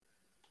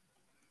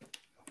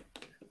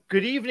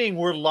Good evening.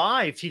 We're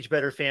live, Teach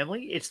Better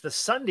family. It's the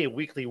Sunday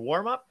weekly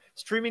warm-up,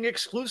 streaming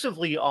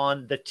exclusively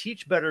on the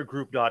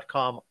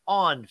teachbettergroup.com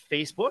on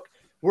Facebook.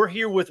 We're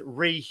here with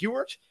Ray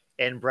Huart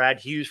and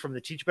Brad Hughes from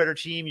the Teach Better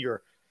team,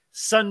 your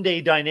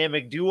Sunday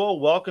dynamic duo.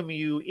 Welcome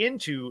you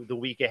into the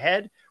week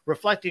ahead,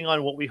 reflecting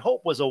on what we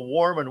hope was a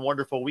warm and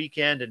wonderful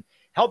weekend and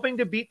helping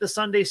to beat the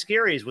Sunday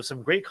scaries with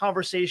some great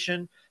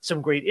conversation,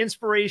 some great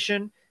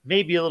inspiration,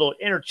 maybe a little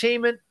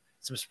entertainment,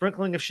 some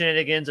sprinkling of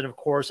shenanigans, and of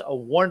course, a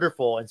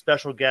wonderful and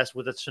special guest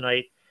with us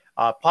tonight,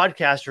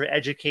 podcaster,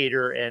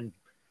 educator, and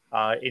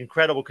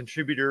incredible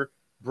contributor,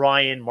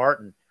 Brian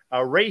Martin.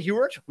 Ray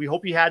Huart, we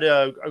hope you had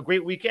a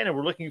great weekend, and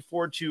we're looking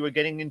forward to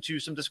getting into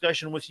some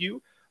discussion with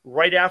you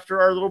right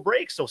after our little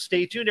break. So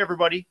stay tuned,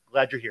 everybody.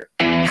 Glad you're here.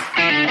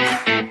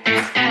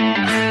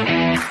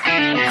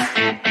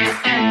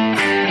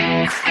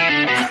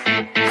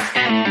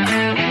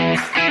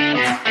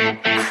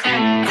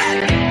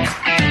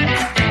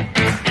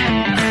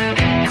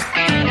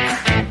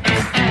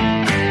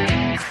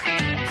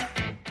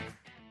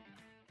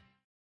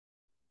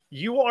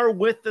 You are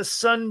with the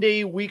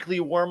Sunday weekly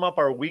warm-up,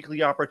 our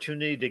weekly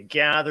opportunity to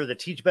gather the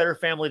Teach Better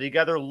family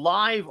together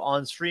live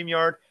on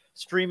StreamYard,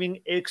 streaming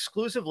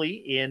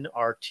exclusively in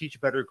our Teach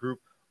Better group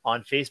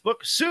on Facebook,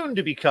 soon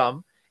to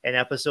become an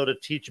episode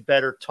of Teach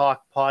Better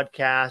Talk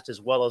podcast,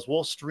 as well as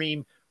we'll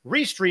restream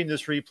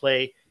this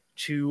replay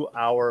to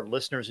our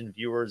listeners and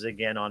viewers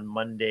again on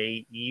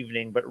Monday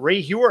evening. But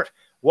Ray Huart,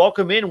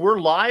 welcome in. We're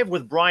live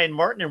with Brian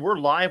Martin, and we're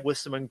live with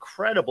some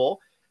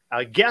incredible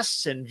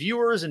guests and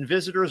viewers and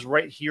visitors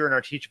right here in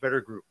our Teach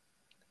Better group.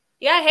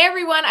 Yeah. Hey,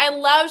 everyone. I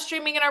love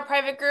streaming in our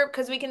private group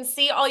because we can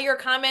see all your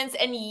comments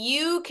and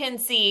you can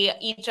see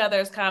each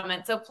other's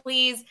comments. So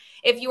please,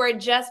 if you are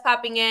just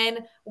popping in,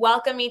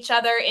 welcome each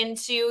other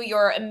into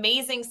your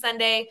amazing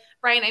Sunday.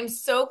 Brian, I'm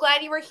so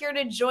glad you were here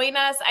to join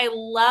us. I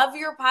love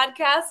your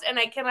podcast and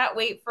I cannot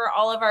wait for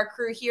all of our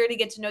crew here to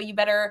get to know you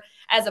better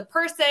as a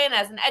person,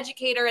 as an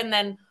educator, and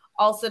then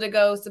also to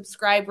go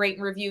subscribe, rate,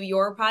 and review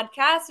your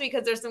podcast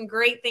because there's some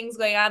great things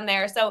going on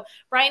there. So,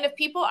 Brian, if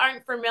people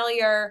aren't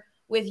familiar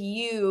with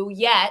you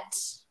yet,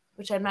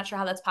 which I'm not sure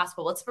how that's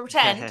possible, let's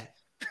pretend,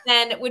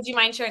 then would you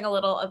mind sharing a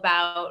little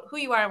about who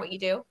you are and what you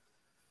do?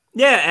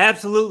 Yeah,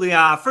 absolutely.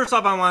 First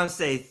off, I want to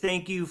say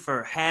thank you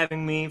for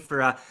having me,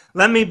 for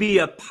letting me be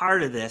a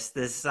part of this.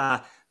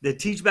 The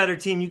Teach Better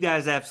team, you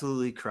guys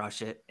absolutely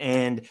crush it.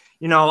 And,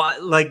 you know,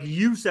 like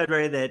you said,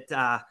 Ray,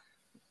 that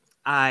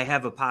I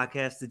have a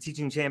podcast, the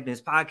Teaching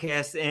Champions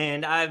podcast,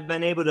 and I've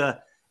been able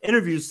to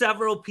interview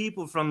several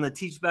people from the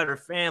Teach Better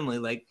family,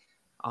 like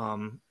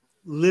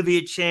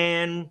Livia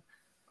Chan,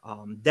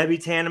 Debbie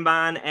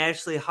Tannenbaum,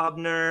 Ashley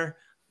Hubner,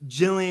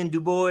 Jillian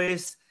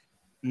Dubois,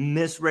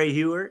 Miss Ray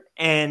Huart,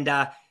 and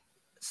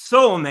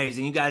so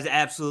amazing. You guys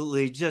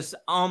absolutely just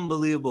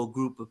unbelievable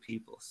group of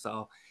people.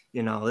 So,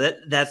 you know,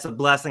 that's a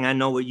blessing. I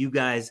know what you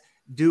guys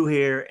do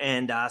here.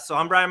 And so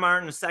I'm Brian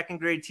Martin, a second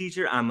grade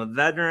teacher. I'm a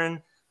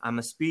veteran. I'm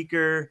a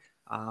speaker,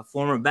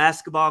 former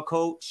basketball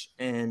coach,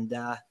 and,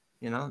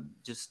 you know,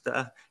 just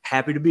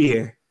happy to be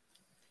here.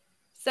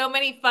 So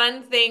many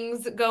fun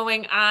things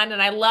going on,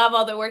 and I love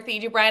all the work that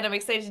you do, Brad. I'm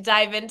excited to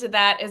dive into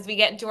that as we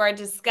get into our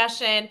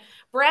discussion.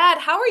 Brad,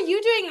 how are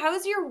you doing? How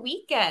was your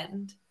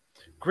weekend?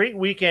 Great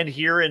weekend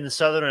here in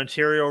Southern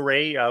Ontario,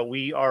 Ray.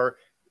 We are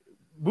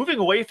moving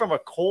away from a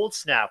cold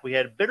snap. We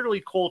had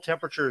bitterly cold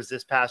temperatures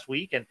this past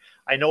week, and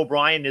I know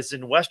Brian is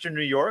in Western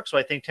New York, so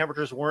I think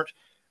temperatures weren't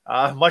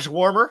much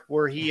warmer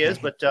where he is,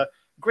 but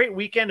great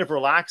weekend of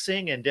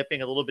relaxing and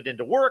dipping a little bit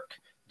into work,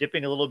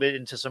 dipping a little bit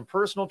into some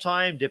personal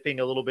time, dipping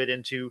a little bit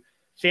into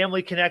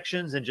family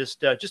connections, and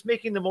just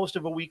making the most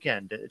of a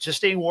weekend. It's just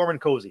staying warm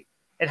and cozy.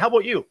 And how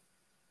about you?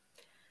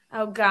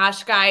 Oh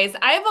gosh, guys,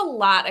 I have a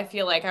lot I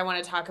feel like I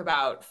want to talk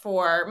about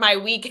for my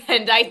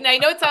weekend. I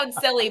know it sounds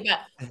silly,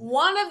 but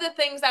one of the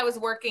things I was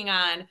working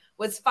on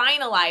was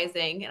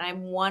finalizing, and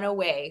I'm one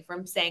away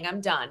from saying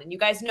I'm done. And you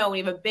guys know we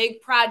have a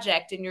big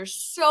project and you're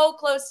so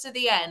close to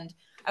the end.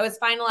 I was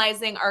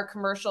finalizing our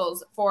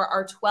commercials for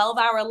our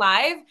 12-hour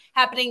live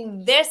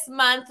happening this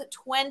month,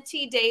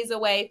 20 days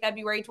away,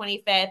 February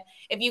 25th.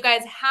 If you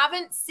guys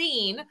haven't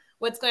seen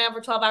what's going on for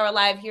 12-hour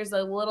live, here's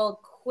a little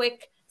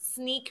quick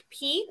sneak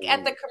peek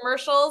at the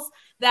commercials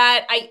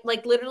that I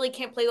literally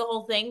can't play the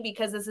whole thing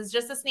because this is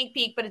just a sneak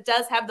peek, but it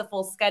does have the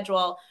full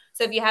schedule.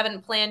 So if you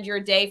haven't planned your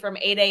day from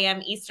 8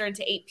 a.m. Eastern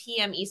to 8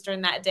 p.m.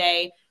 Eastern that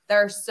day,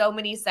 there are so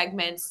many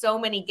segments, so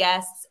many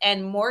guests,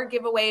 and more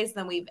giveaways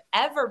than we've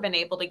ever been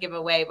able to give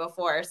away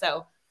before.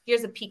 So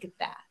here's a peek at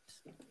that.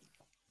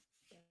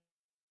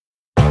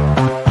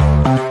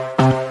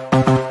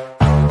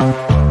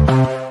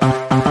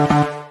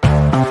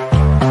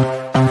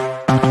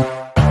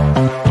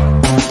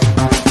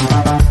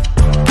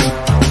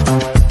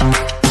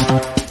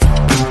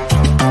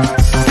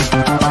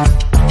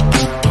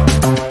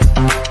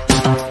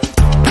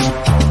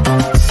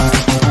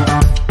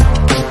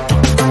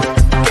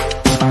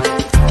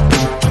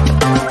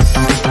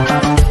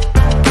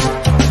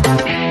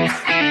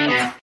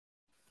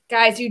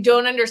 Guys, you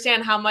don't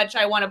understand how much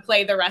I want to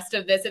play the rest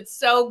of this. It's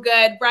so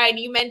good. Brian,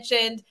 you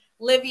mentioned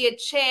Livia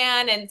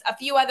Chan and a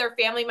few other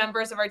family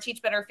members of our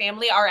Teach Better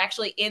family are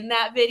actually in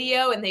that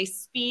video, and they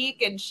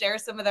speak and share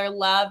some of their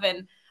love.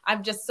 And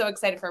I'm just so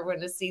excited for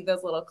everyone to see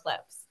those little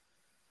clips.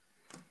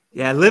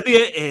 Yeah,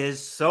 Livia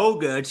is so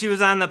good. She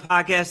was on the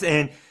podcast,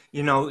 and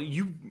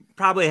you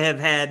probably have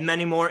had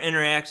many more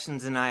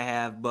interactions than I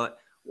have, but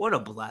what a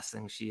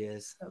blessing she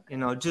is.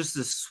 Okay. Just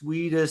the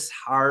sweetest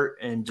heart,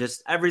 and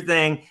just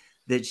everything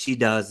that she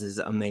does is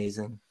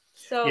amazing.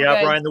 So yeah,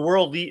 good. Brian,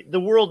 the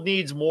world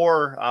needs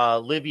more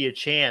Livia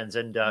Chans,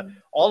 and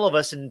all of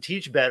us in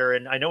Teach Better,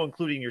 and I know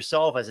including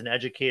yourself as an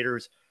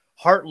educator's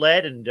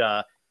heart-led and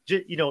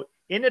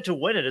in it to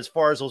win it as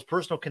far as those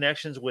personal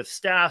connections with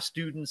staff,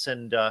 students,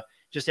 and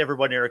just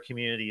everyone in our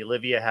community.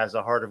 Olivia has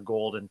a heart of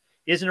gold and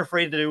isn't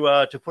afraid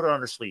to put it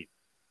on her sleeve.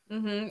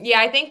 Mm-hmm. Yeah,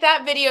 I think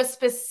that video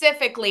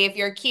specifically, if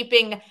you're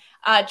keeping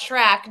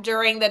track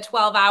during the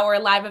 12-hour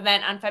live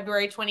event on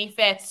February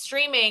 25th,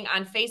 streaming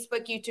on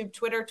Facebook, YouTube,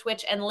 Twitter,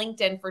 Twitch, and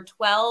LinkedIn for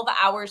 12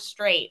 hours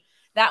straight.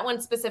 That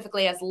one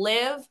specifically has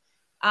Liv,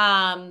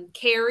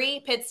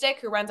 Carrie Pitstick,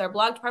 who runs our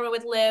blog department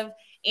with Liv,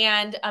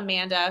 and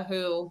Amanda,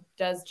 who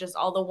does just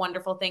all the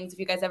wonderful things. If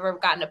you guys ever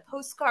gotten a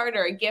postcard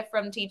or a gift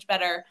from Teach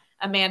Better,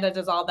 Amanda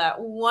does all that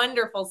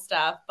wonderful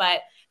stuff.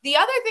 But the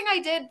other thing I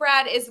did,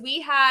 Brad, is we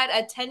had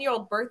a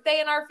 10-year-old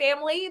birthday in our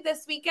family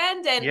this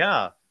weekend. And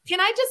yeah, can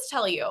I just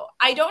tell you,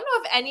 I don't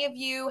know if any of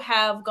you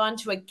have gone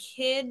to a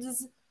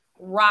kids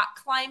rock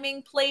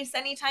climbing place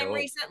anytime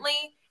recently.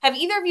 Have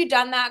either of you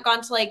done that,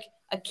 gone to like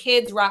a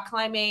kids rock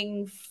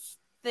climbing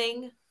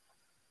thing?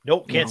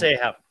 Nope, can't say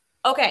I have.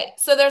 Okay,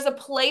 so there's a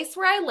place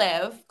where I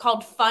live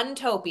called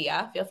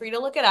Funtopia. Feel free to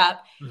look it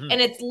up. Mm-hmm. And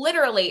it's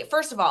literally,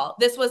 first of all,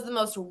 this was the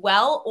most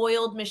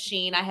well-oiled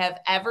machine I have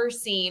ever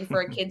seen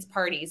for a kid's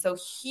party. So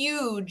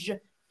huge,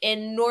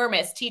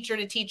 enormous, teacher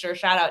to teacher,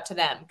 shout out to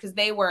them, because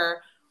they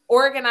were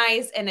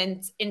organized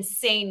and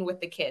insane with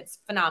the kids.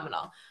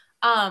 Phenomenal.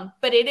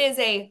 But it is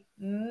a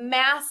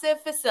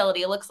massive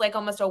facility. It looks like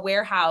almost a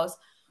warehouse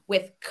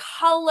with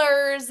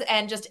colors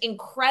and just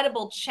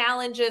incredible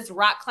challenges,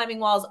 rock climbing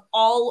walls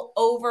all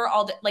over,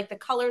 like the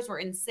colors were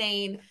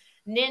insane,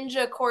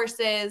 ninja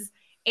courses,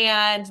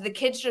 and the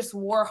kids just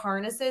wore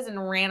harnesses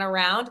and ran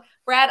around.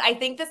 Brad, I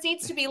think this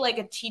needs to be like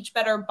a Teach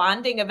Better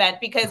bonding event,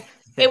 because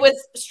it was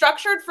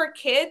structured for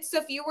kids. So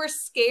if you were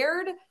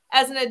scared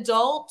as an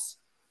adult,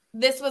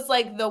 this was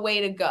like the way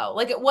to go.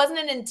 Like, it wasn't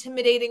an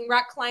intimidating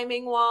rock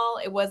climbing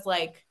wall. It was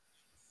like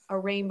a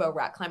rainbow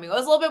rock climbing. It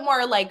was a little bit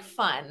more like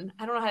fun.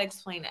 I don't know how to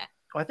explain it.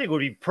 I think it would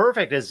be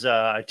perfect as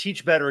a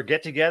Teach Better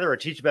get together, a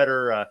Teach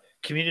Better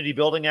community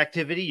building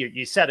activity.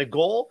 You set a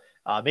goal.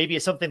 Maybe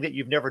it's something that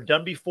you've never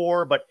done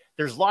before, but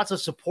there's lots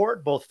of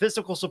support, both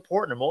physical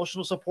support and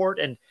emotional support.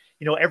 And,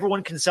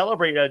 everyone can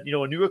celebrate a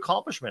new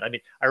accomplishment. I mean,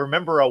 I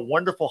remember a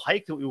wonderful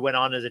hike that we went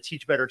on as a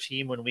Teach Better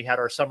team when we had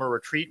our summer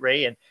retreat,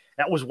 Ray. And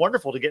that was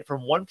wonderful to get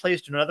from one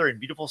place to another in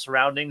beautiful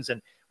surroundings.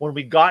 And when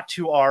we got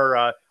to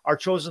our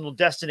chosen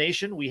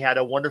destination, we had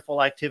a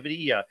wonderful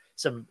activity,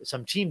 some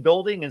team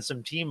building and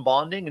some team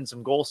bonding and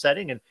some goal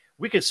setting. And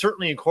we could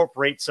certainly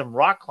incorporate some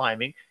rock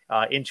climbing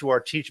into our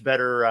Teach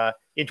Better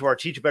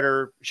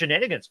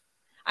shenanigans.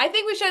 I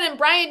think we should. And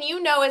Brian,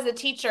 as a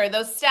teacher,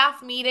 those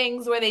staff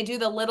meetings where they do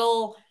the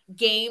little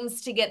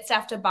games to get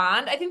staff to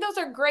bond, I think those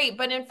are great.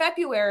 But in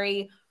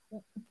February,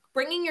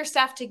 bringing your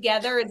staff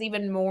together is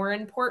even more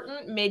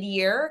important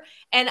mid-year.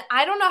 And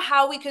I don't know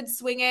how we could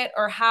swing it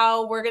or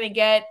how we're going to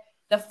get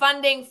the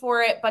funding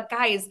for it. But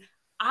guys,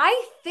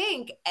 I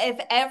think if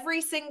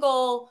every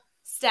single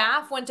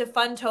staff went to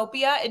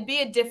Funtopia, it'd be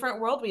a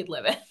different world we'd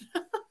live in.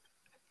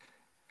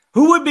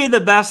 Who would be the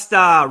best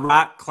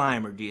rock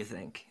climber, do you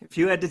think? If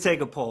you had to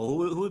take a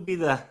poll, who would be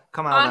the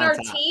come out on our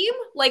top? Team?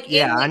 Like,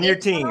 yeah, on your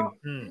team.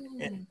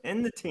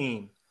 In the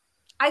team.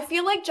 I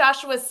feel like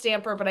Joshua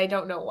Stamper, but I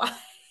don't know why.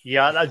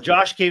 Yeah,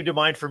 Josh came to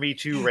mind for me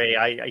too, Ray.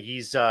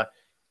 He's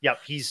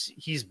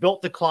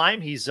built the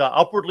climb. He's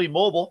upwardly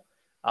mobile,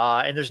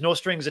 and there's no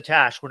strings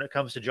attached when it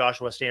comes to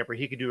Joshua Stamper.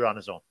 He could do it on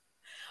his own.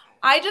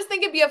 I just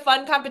think it'd be a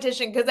fun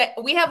competition because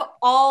we have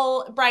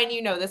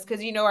Brian, this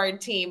because our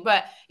team,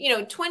 but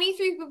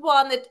 23 people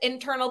on the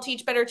internal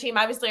Teach Better team.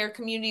 Obviously our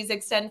communities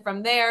extend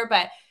from there,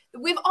 but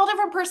we have all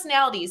different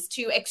personalities,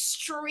 to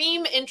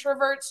extreme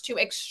introverts to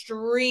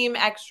extreme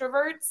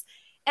extroverts.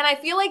 And I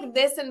feel like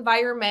this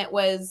environment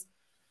was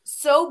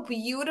so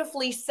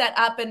beautifully set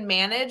up and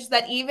managed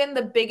that even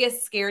the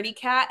biggest scaredy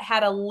cat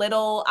had a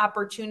little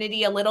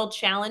opportunity, a little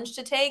challenge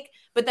to take.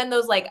 But then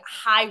those like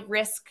high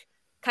risk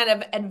kind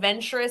of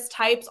adventurous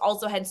types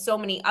also had so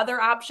many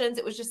other options.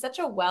 It was just such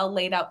a well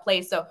laid out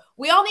place. So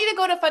we all need to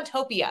go to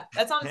Funtopia.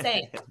 That's all I'm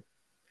saying.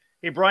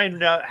 Hey,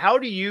 Brian, how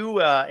do you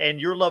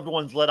and your loved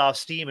ones let off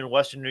steam in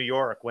Western New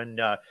York when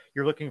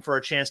you're looking for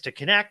a chance to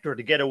connect or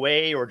to get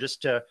away or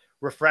just to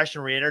refresh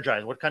and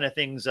re-energize? What kind of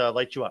things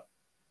light you up?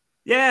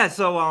 Yeah,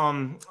 so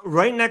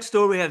right next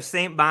door we have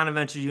St.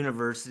 Bonaventure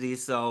University,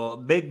 so a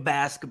big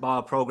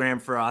basketball program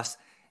for us.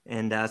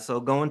 And so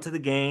going to the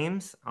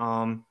games.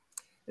 And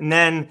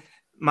then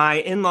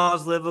my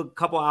in-laws live a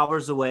couple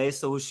hours away,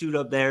 so we'll shoot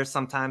up there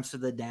sometimes for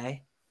the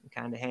day.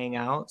 kind of hang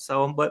out.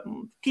 So, but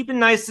keep it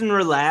nice and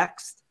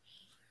relaxed.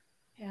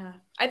 Yeah,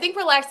 I think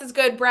relax is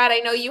good. Brad, I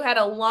know you had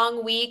a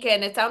long week,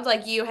 and it sounds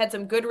like you had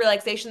some good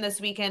relaxation this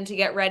weekend to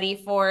get ready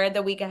for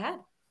the week ahead.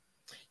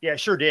 Yeah,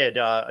 sure did.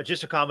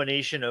 Just a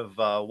combination of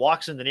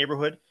walks in the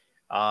neighborhood,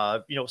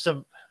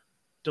 some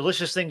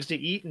delicious things to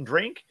eat and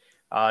drink,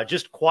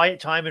 just quiet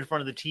time in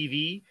front of the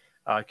TV,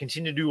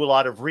 continue to do a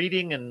lot of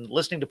reading and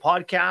listening to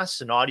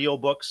podcasts and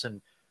audiobooks and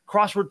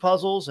crossword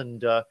puzzles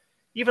and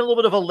even a little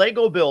bit of a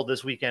Lego build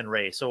this weekend,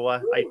 Ray. So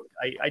I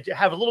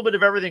have a little bit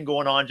of everything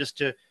going on just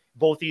to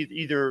both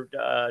either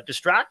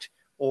distract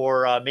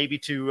or maybe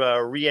to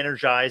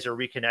re-energize or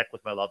reconnect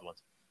with my loved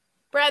ones.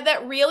 Brad,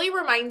 that really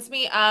reminds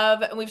me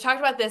of, and we've talked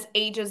about this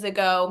ages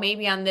ago,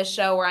 maybe on this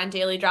show or on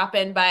Daily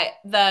Drop-In, but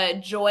the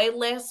joy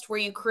list, where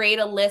you create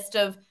a list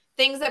of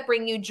things that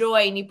bring you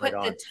joy and you put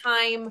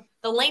the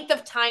length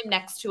of time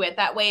next to it.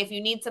 That way, if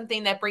you need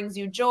something that brings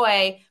you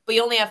joy, but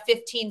you only have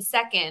 15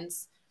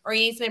 seconds, or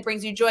you need something that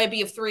brings you joy, but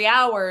you have 3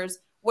 hours,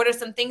 what are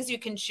some things you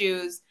can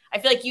choose? I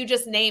feel like you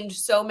just named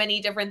so many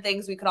different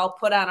things we could all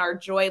put on our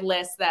joy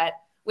list that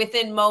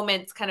within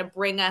moments kind of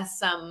bring us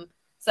some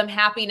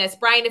happiness.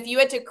 Brian, if you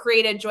had to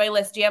create a joy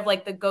list, do you have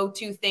like the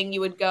go-to thing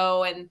you would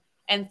go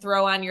and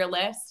throw on your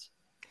list?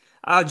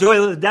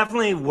 Joy,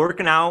 definitely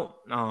working out,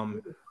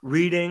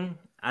 reading.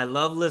 I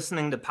love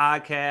listening to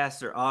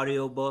podcasts or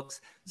audiobooks.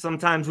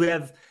 Sometimes we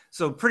have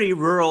pretty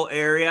rural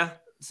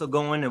area, so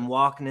going and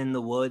walking in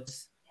the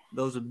woods.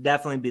 Those would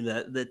definitely be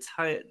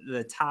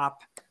the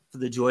top for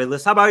the joy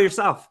list. How about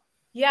yourself?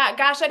 Yeah,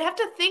 gosh, I'd have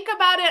to think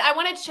about it. I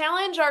want to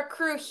challenge our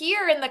crew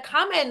here in the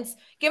comments.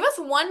 Give us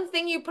one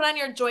thing you put on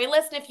your joy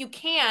list. And if you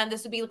can,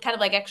 this would be kind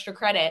of like extra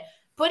credit.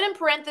 Put in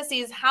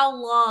parentheses how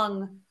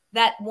long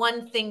that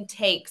one thing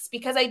takes.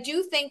 Because I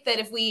do think that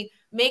if we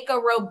make a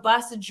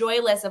robust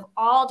joy list of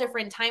all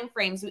different time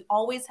frames, we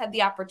always have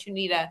the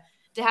opportunity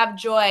to have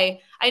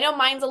joy. I know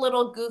mine's a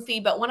little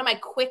goofy, but one of my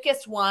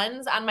quickest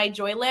ones on my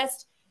joy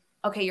list,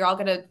 okay, you're all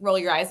going to roll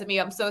your eyes at me.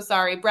 I'm so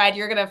sorry. Brad,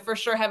 you're going to for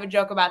sure have a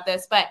joke about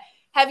this, but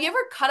have you ever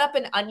cut up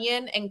an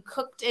onion and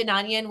cooked an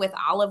onion with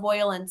olive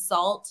oil and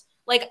salt?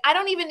 Like, I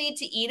don't even need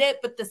to eat it,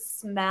 but the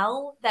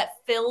smell that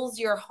fills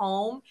your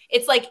home,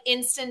 it's like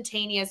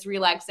instantaneous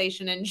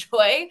relaxation and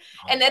joy.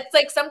 And that's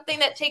like something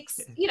that takes,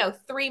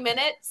 3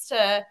 minutes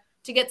to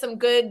get some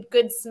good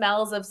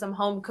smells of some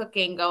home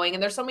cooking going.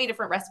 And there's so many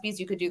different recipes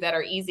you could do that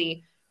are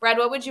easy. Brad,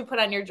 what would you put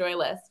on your joy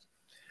list?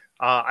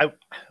 I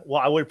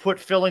would put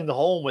filling the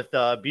home with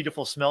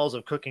beautiful smells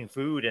of cooking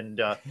food and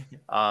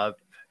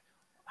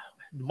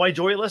my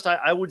joy list,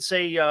 I would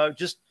say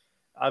just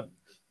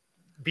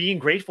being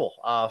grateful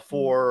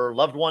for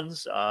loved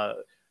ones,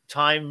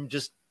 time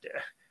just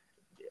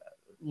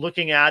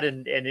looking at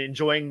and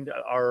enjoying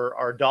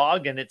our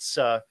dog and its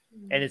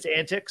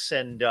antics,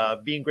 and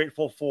being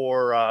grateful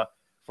for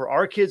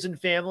our kids and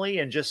family,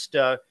 and just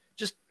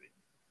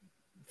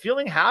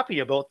feeling happy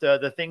about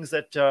the things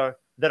that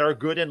are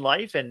good in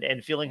life,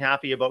 and feeling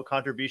happy about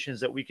contributions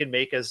that we can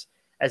make as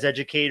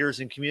educators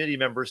and community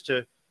members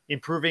to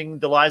improving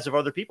the lives of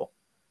other people.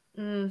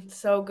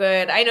 So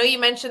good. I know you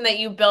mentioned that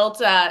you built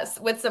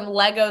with some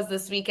Legos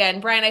this weekend.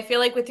 Brian, I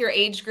feel like with your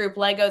age group,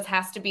 Legos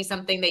has to be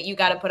something that you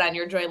got to put on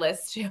your joy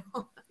list too.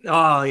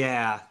 Oh,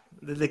 yeah.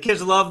 The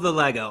kids love the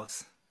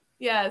Legos.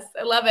 Yes,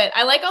 I love it.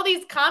 I like all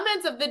these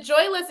comments of the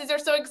joy list. These are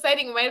so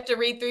exciting. We might have to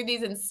read through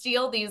these and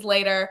steal these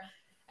later.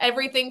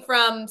 Everything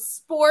from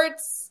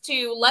sports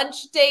to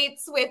lunch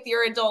dates with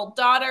your adult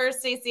daughter.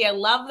 Stacey, I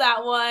love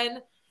that one.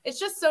 It's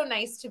just so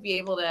nice to be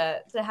able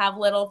to have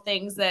little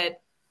things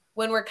that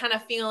when we're kind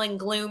of feeling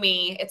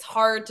gloomy, it's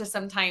hard to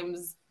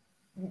sometimes,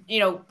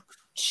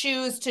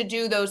 choose to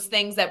do those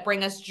things that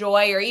bring us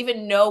joy, or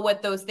even know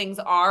what those things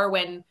are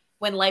when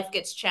life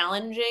gets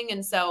challenging.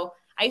 And so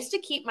I used to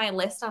keep my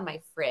list on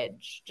my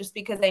fridge just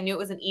because I knew it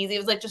was it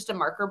was like just a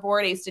marker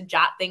board. I used to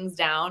jot things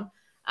down.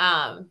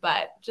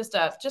 But just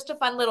a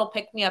fun little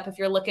pick me up if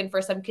you're looking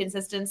for some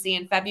consistency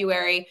in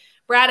February.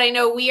 Brad, I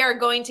know we are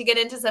going to get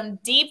into some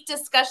deep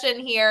discussion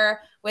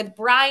here with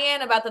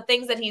Brian about the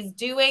things that he's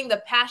doing,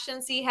 the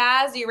passions he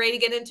has. Are you ready to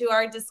get into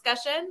our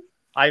discussion?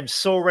 I'm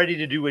so ready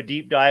to do a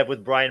deep dive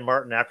with Brian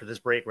Martin after this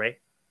break, Ray.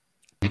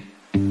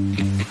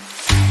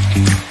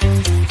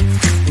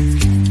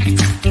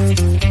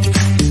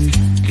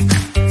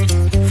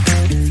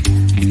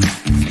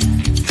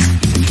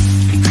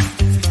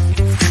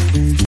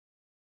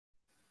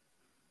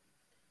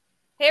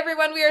 Hey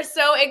everyone, we are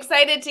so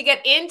excited to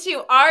get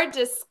into our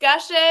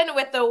discussion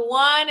with the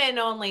one and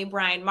only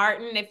Brian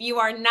Martin. If you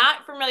are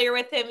not familiar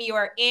with him, you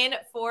are in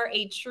for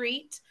a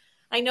treat.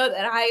 I know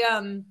that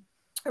I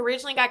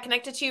originally got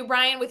connected to you,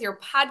 Brian, with your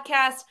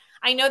podcast.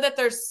 I know that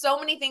there's so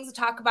many things to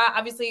talk about.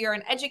 Obviously, you're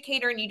an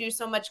educator and you do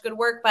so much good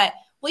work, but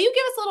will you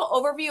give us a little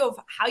overview of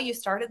how you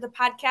started the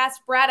podcast?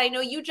 Brad, I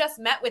know you just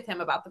met with him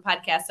about the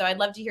podcast, so I'd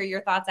love to hear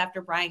your thoughts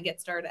after Brian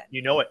gets started.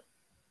 You know it.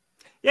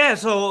 Yeah,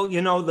 so,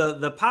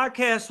 the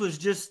podcast was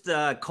just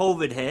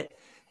COVID hit,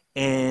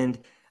 and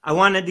I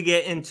wanted to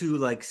get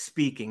into,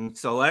 speaking.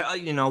 So,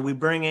 we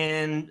bring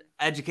in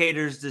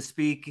educators to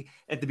speak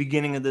at the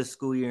beginning of the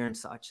school year and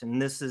such.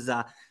 And this is,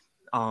 I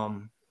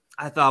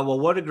thought, well,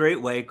 what a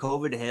great way.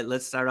 COVID hit.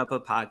 Let's start up a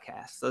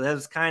podcast. So that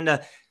was kind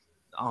of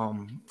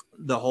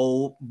the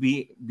whole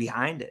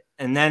behind it.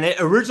 And then it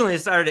originally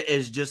started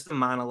as just a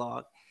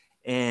monologue.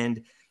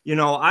 And,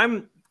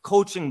 I'm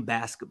coaching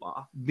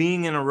basketball,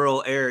 being in a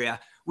rural area.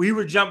 We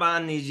would jump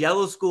on these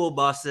yellow school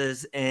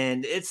buses,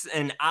 and it's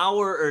an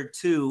hour or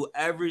two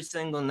every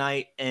single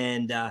night.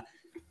 And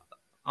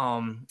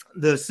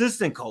the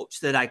assistant coach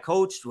that I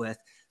coached with,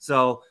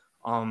 so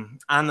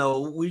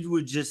we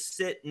would just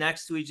sit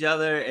next to each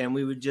other, and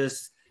we would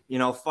just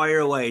fire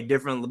away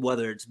different,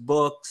 whether it's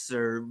books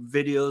or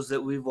videos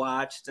that we've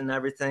watched and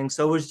everything.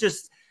 So it was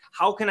just,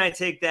 how can I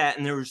take that?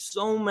 And there were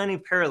so many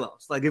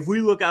parallels. Like if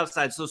we look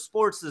outside, so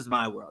sports is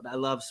my world. I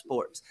love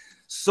sports.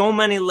 So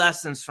many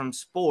lessons from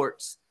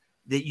sports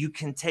that you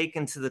can take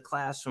into the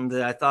classroom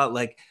that I thought,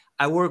 like,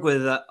 I work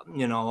with,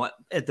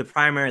 at the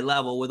primary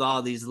level with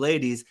all these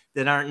ladies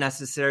that aren't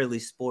necessarily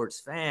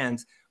sports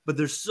fans, but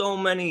there's so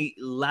many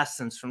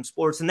lessons from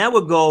sports. And that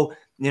would go,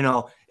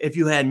 if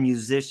you had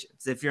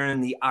musicians, if you're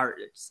in the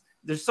arts,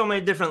 there's so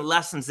many different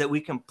lessons that we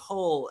can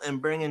pull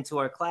and bring into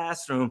our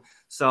classroom.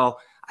 So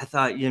I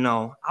thought,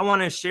 I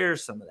want to share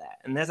some of that.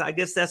 And I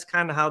guess that's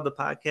kind of how the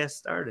podcast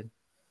started.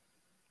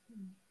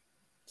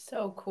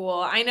 So cool.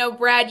 I know,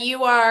 Brad,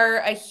 you are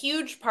a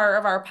huge part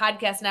of our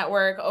podcast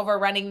network, over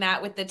running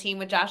that with the team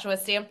with Joshua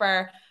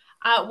Stamper.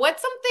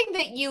 What's something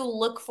that you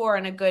look for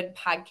in a good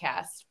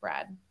podcast,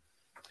 Brad?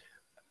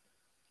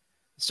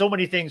 So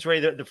many things, Ray.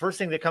 The first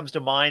thing that comes to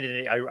mind,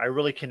 and I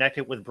really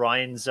connected with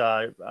Brian's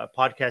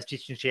podcast,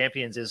 Teaching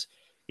Champions, is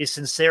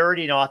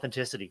sincerity and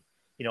authenticity.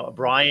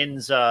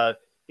 Brian's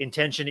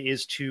intention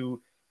is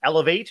to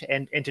elevate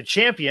and to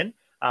champion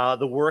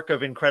the work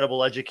of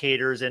incredible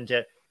educators, and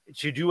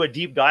to do a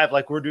deep dive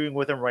like we're doing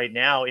with them right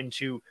now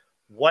into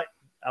what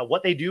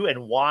they do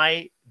and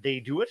why they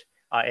do it,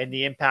 and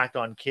the impact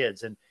on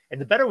kids. And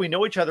the better we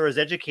know each other as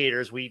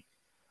educators,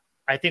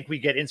 I think we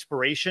get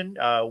inspiration.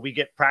 We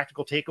get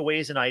practical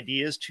takeaways and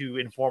ideas to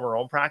inform our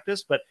own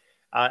practice. But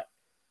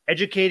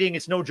educating,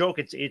 it's no joke.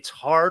 It's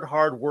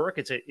hard work.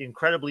 It's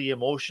incredibly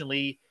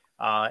emotionally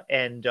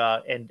and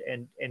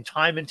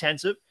time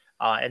intensive.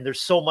 And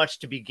there's so much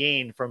to be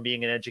gained from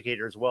being an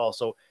educator as well.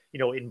 So,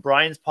 in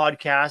Brian's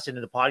podcast and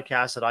in the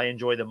podcast that I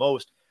enjoy the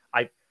most,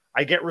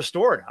 I get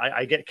restored.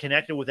 I get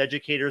connected with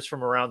educators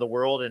from around the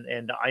world.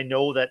 And I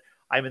know that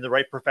I'm in the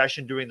right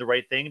profession doing the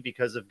right thing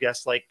because of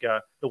guests like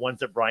the ones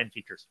that Brian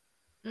features.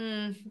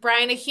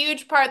 Brian, a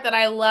huge part that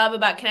I love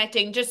about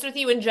connecting just with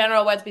you in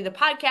general, whether it be the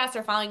podcast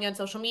or following you on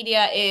social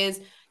media,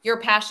 is your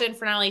passion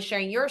for not only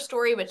sharing your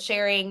story, but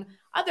sharing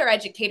other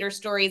educator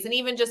stories. And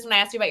even just when I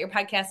asked you about your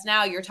podcast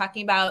now, you're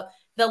talking about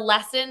the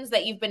lessons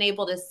that you've been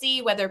able to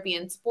see, whether it be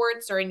in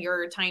sports or in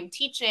your time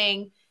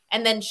teaching,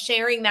 and then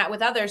sharing that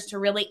with others to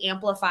really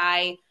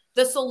amplify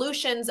the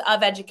solutions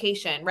of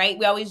education, right?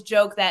 We always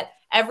joke that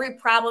every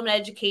problem in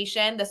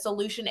education, the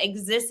solution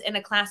exists in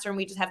a classroom.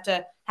 We just have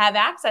to have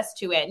access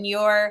to it. And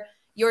your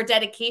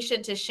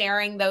dedication to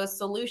sharing those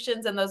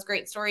solutions and those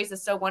great stories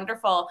is so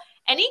wonderful.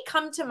 Any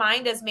come to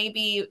mind as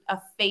maybe a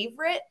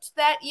favorite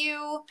that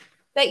you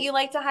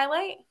like to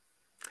highlight?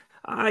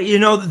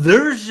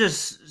 There's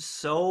just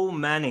so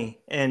many.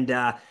 And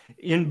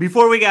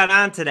before we got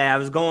on today, I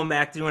was going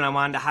back through and I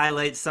wanted to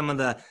highlight some of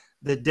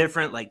the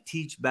different like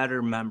Teach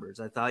Better members.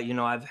 I thought,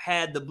 I've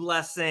had the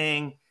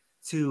blessing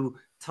to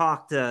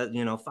talk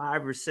to,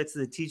 5 or 6 of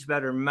the Teach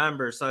Better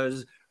members. So I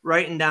was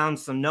writing down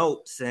some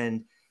notes,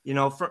 and,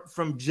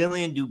 from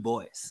Jillian Du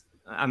Bois.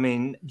 I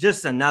mean,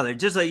 just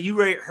like you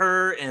rate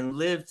her and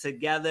Live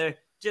Together,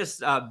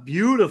 just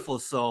beautiful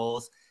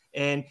souls.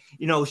 And,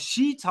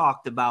 she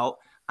talked about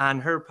on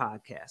her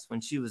podcast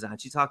when she was on,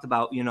 she talked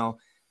about,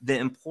 the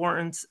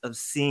importance of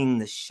seeing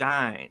the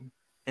shine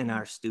in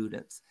our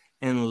students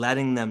and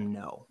letting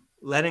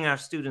our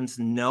students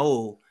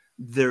know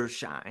their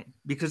shine,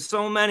 because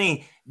so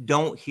many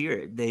don't hear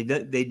it.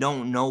 They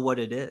don't know what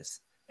it is.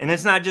 And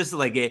it's not just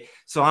like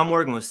so I'm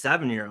working with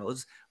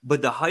 7-year-olds,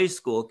 but the high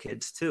school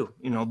kids too,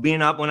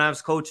 being up when I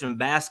was coaching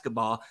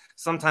basketball,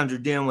 sometimes you're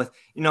dealing with,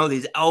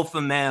 these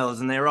alpha males,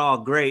 and they're all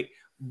great,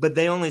 but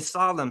they only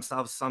saw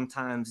themselves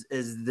sometimes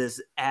as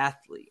this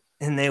athlete,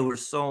 and they were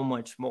so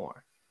much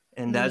more.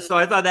 And so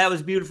I thought that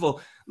was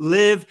beautiful.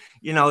 Liv,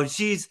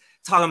 she's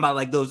talking about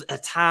like those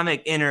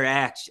atomic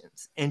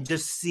interactions and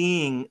just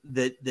seeing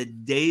the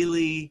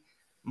daily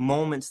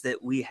moments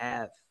that we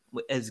have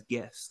as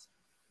gifts,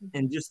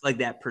 and just like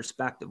that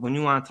perspective. When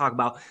you want to talk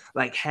about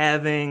like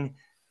having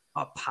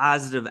a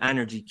positive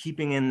energy,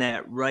 keeping in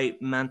that right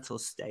mental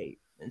state,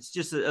 it's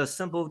just a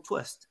simple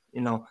twist,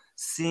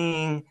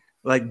 seeing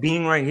like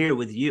being right here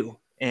with you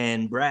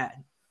and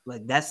Brad,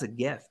 like that's a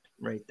gift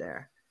right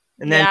there.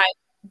 And then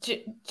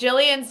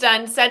Jillian's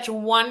done such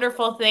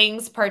wonderful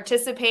things,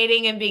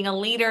 participating and being a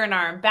leader in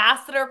our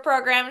ambassador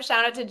program.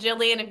 Shout out to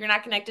Jillian if you're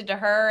not connected to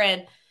her.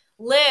 And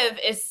Liv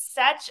is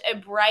such a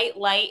bright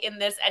light in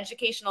this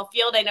educational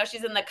field. I know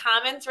she's in the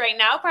comments right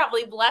now,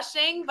 probably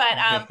blushing,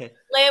 but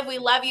Liv, we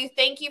love you.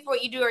 Thank you for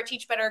what you do, our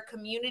Teach Better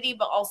community,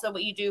 but also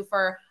what you do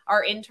for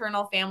our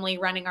internal family,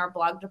 running our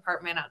blog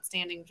department.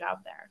 Outstanding job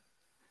there.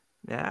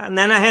 Yeah, and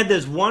then I had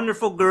this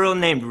wonderful girl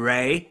named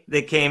Ray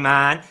that came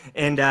on,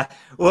 and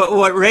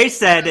what Ray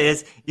said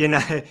is,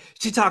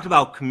 she talked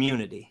about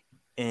community,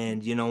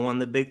 and one of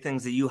the big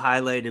things that you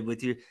highlighted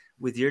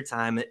with your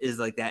time is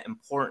like that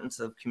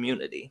importance of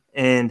community.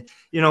 And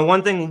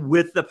one thing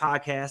with the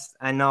podcast,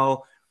 I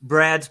know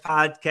Brad's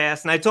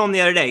podcast, and I told him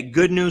the other day,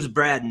 Good News,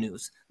 Brad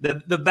News, the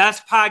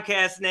best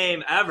podcast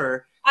name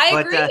ever. I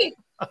agree.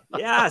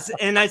 Yes,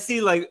 and I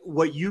see like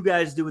what you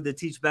guys do with the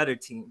Teach Better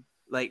team,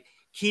 like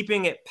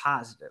keeping it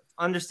positive,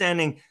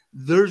 understanding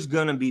there's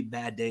going to be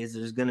bad days,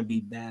 there's going to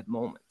be bad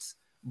moments,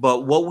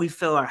 but what we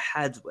fill our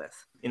heads with,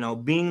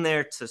 being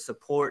there to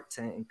support,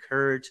 to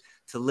encourage,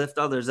 to lift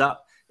others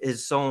up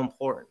is so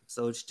important.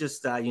 So it's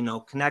just,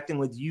 connecting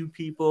with you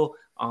people,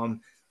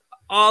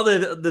 all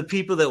the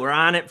people that were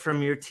on it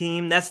from your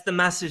team, that's the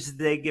message that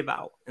they give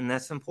out, and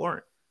that's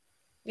important.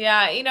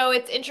 Yeah,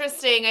 it's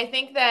interesting. I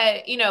think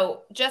that,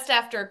 just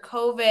after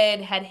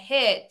COVID had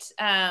hit,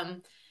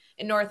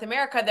 in North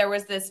America, there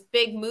was this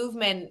big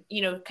movement,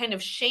 kind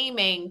of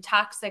shaming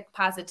toxic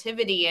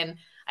positivity. And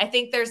I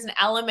think there's an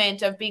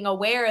element of being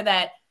aware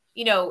that,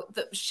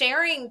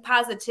 sharing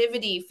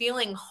positivity,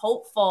 feeling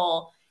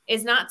hopeful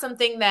is not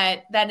something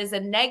that is a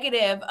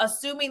negative,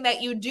 assuming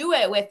that you do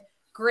it with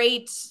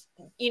great,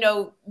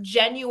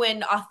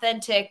 genuine,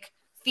 authentic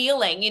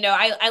feeling.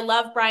 I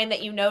love, Brian,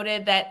 that you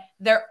noted that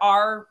there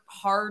are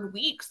hard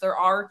weeks, there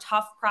are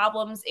tough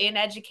problems in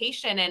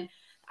education. And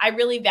I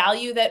really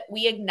value that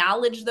we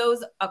acknowledge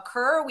those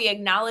occur. We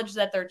acknowledge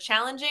that they're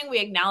challenging. We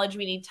acknowledge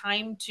we need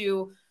time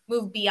to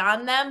move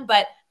beyond them.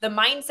 But the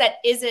mindset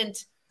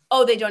isn't,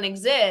 oh, they don't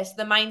exist.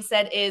 The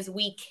mindset is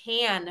we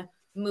can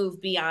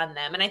move beyond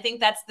them. And I think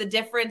that's the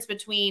difference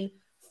between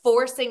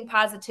forcing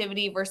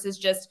positivity versus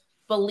just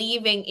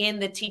believing in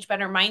the Teach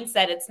Better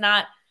mindset. It's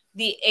not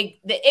the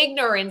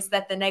ignorance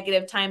that the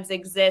negative times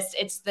exist.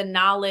 It's the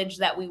knowledge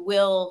that we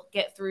will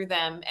get through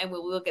them, and we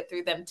will get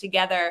through them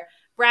together.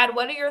 Brad,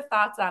 what are your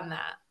thoughts on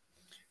that?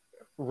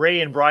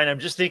 Ray and Brian, I'm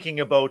just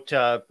thinking about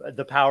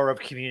the power of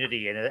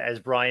community. And as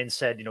Brian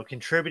said,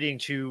 contributing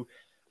to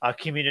a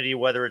community,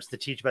 whether it's the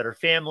Teach Better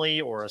family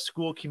or a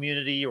school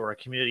community or a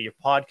community of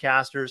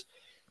podcasters,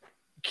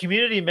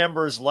 community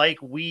members like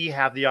we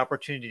have the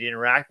opportunity to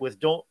interact with,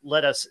 don't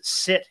let us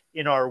sit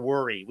in our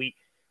worry.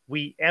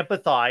 We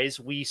empathize,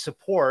 we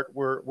support,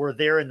 we're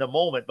there in the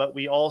moment, but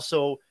we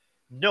also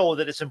know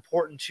that it's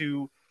important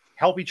to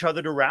help each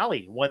other to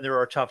rally when there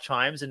are tough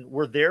times, and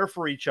we're there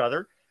for each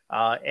other.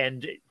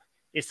 And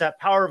it's that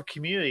power of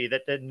community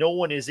that no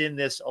one is in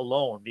this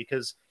alone,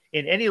 because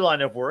in any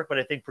line of work, but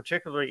I think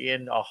particularly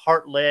in a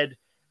heart-led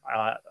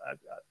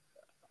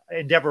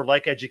endeavor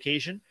like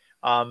education,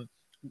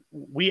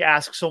 we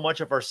ask so much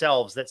of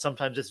ourselves that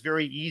sometimes it's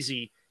very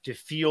easy to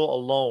feel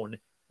alone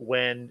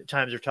when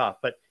times are tough.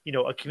 But,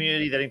 a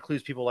community that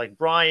includes people like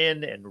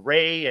Brian and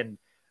Ray and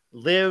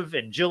Liv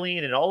and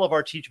Jillian and all of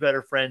our Teach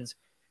Better friends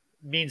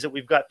means that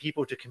we've got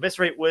people to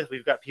commiserate with.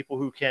 We've got people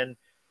who can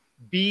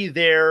be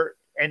there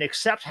and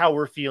accept how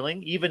we're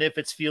feeling, even if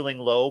it's feeling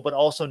low, but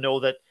also know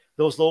that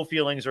those low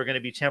feelings are going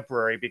to be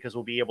temporary because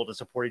we'll be able to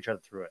support each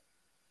other through it.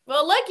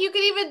 Well, look, you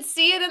can even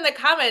see it in the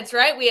comments,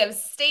 right? We have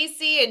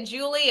Stacy and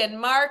Julie and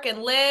Mark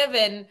and Liv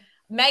and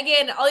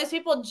Megan, all these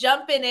people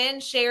jumping in,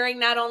 sharing.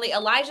 Not only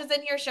Elijah's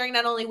in here, sharing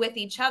not only with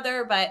each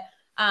other, but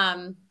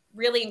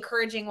really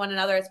encouraging one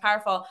another. It's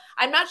powerful.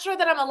 I'm not sure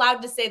that I'm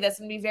allowed to say this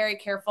and be very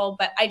careful,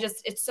 but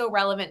it's so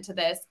relevant to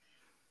this.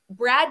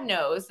 Brad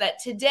knows that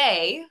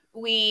today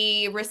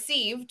we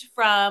received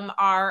from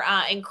our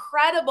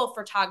incredible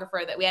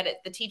photographer that we had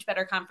at the Teach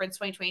Better Conference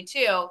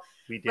 2022.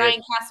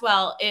 Ryan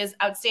Caswell is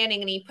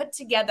outstanding, and he put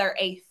together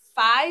a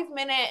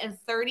 5-minute and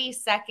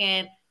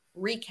 30-second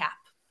recap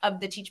of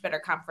the Teach Better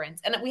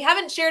Conference. And we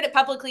haven't shared it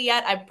publicly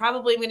yet. I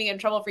probably am going to get in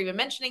trouble for even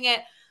mentioning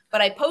it,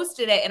 but I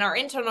posted it in our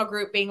internal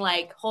group being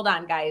like, hold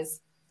on,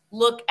 guys,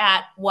 look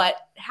at what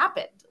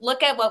happened.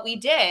 Look at what we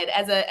did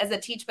as a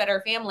Teach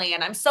Better family.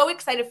 And I'm so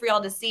excited for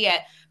y'all to see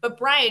it. But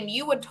Brian,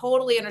 you would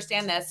totally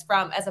understand this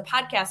as a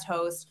podcast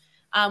host.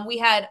 We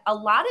had a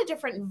lot of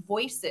different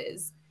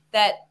voices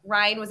that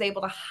Ryan was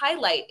able to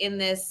highlight in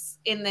this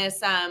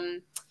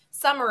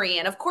summary.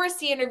 And of course,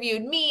 he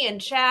interviewed me and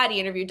Chad. He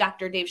interviewed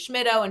Dr. Dave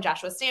Schmittou and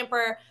Joshua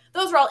Stamper.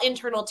 Those were all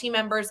internal team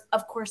members.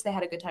 Of course, they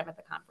had a good time at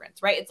the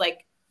conference, right? It's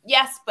like,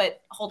 yes,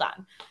 but hold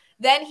on.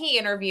 Then he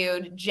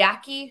interviewed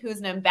Jackie, who's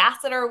an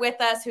ambassador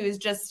with us, who's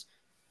just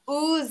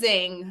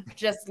oozing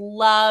just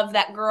love.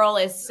 That girl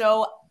is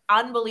so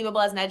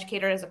unbelievable as an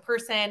educator, as a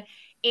person.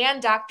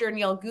 And Dr.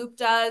 Neil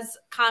Gupta's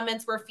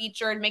comments were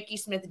featured. Mickey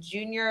Smith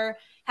Jr.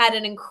 had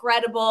an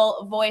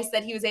incredible voice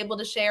that he was able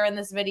to share in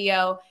this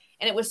video.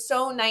 And it was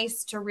so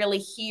nice to really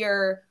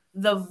hear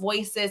the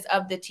voices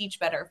of the Teach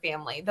Better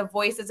family, the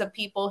voices of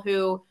people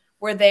who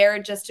were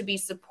there just to be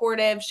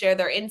supportive, share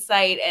their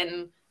insight,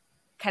 and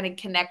kind of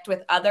connect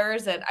with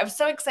others. And I'm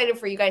so excited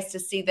for you guys to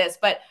see this.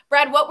 But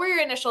Brad, what were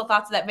your initial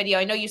thoughts of that video?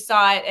 I know you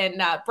saw it,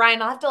 and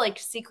Brian, I'll have to like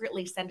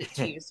secretly send it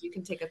to you so you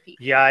can take a peek.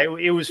 Yeah,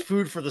 it was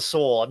food for the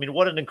soul. I mean,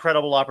 what an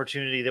incredible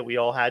opportunity that we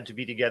all had to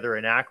be together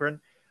in Akron.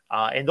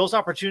 And those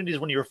opportunities,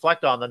 when you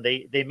reflect on them,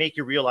 they make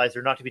you realize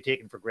they're not to be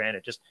taken for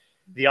granted. Just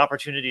the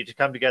opportunity to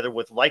come together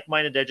with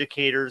like-minded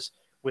educators,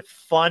 with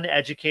fun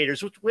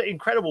educators, with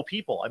incredible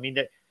people. I mean,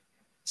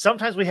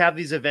 sometimes we have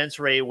these events,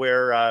 Ray,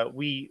 where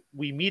we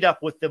meet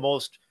up with the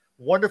most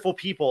wonderful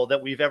people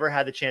that we've ever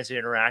had the chance to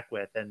interact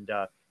with. And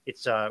it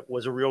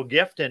was a real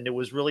gift. And it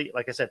was really,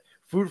 like I said,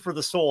 food for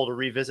the soul to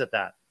revisit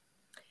that.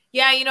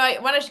 Yeah, you know, I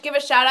want to give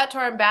a shout out to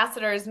our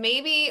ambassadors.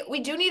 Maybe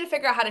we do need to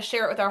figure out how to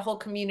share it with our whole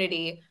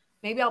community.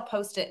 Maybe I'll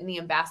post it in the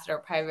ambassador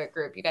private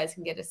group. You guys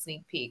can get a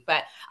sneak peek,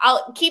 but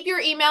I'll keep your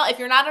email. If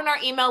you're not on our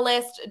email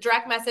list,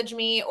 direct message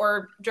me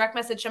or direct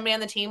message somebody on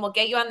the team. We'll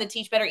get you on the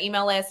Teach Better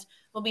email list.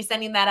 We'll be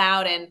sending that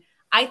out. And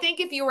I think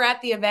if you were at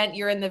the event,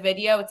 you're in the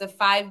video. It's a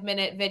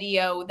 5-minute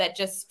video that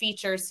just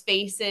features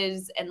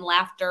faces and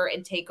laughter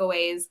and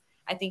takeaways.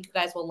 I think you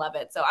guys will love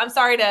it. So I'm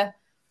sorry to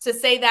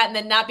say that and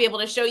then not be able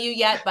to show you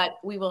yet, but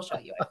we will show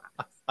you, I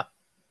promise.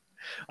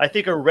 I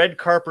think a red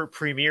carpet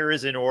premiere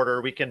is in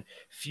order. We can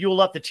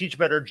fuel up the Teach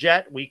Better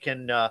jet. We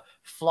can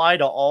fly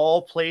to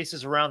all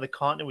places around the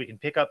continent. We can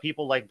pick up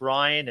people like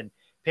Brian and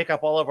pick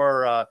up all of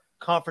our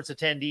conference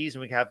attendees,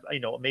 and we can have,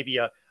 maybe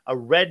a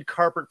red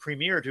carpet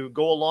premiere to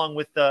go along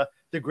with the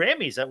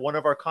Grammys. That one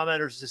of our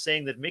commenters is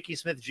saying that Mickey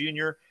Smith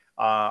Jr.,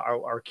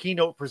 our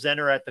keynote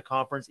presenter at the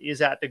conference,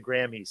 is at the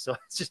Grammys. So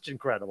it's just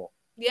incredible.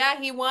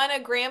 Yeah, he won a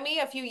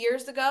Grammy a few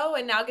years ago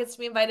and now gets to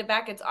be invited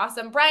back. It's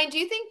awesome. Brian, I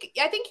think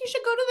you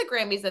should go to the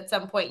Grammys at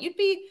some point. You'd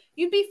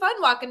be fun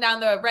walking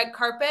down the red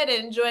carpet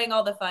and enjoying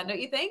all the fun,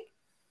 don't you think?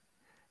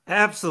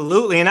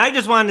 Absolutely. And I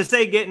just wanted to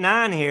say, getting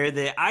on here,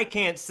 that I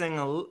can't sing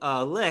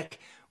a lick,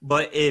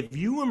 but if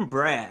you and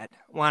Brad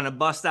want to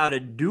bust out a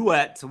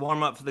duet to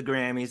warm up for the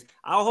Grammys,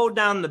 I'll hold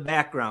down the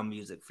background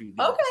music for you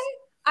guys. Okay.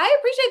 I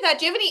appreciate that.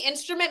 Do you have any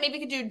instrument? Maybe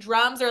you could do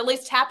drums or at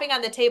least tapping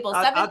on the table.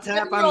 I'll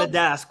tap on the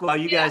desk while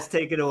you guys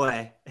take it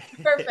away.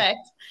 Perfect.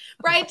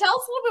 Brian, tell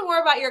us a little bit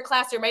more about your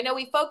classroom. I know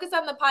we focus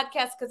on the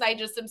podcast because I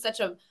just am such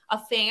a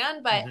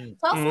fan, but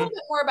tell us a little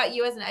bit more about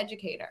you as an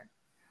educator.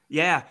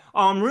 Yeah.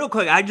 Real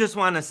quick, I just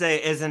want to say,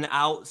 as an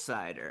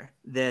outsider,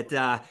 that,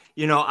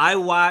 I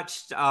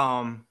watched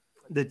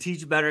the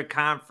Teach Better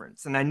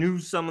conference, and I knew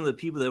some of the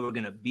people that were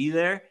going to be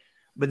there.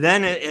 But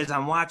then as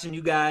I'm watching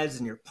you guys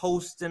and you're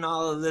posting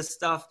all of this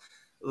stuff,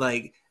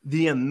 like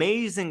the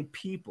amazing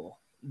people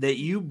that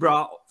you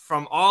brought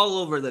from all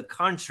over the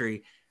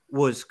country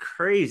was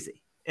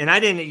crazy. And I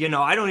don't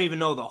even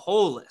know the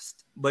whole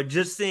list, but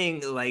just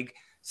seeing like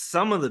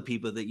some of the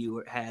people that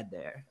you had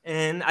there.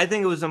 And I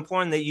think it was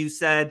important that you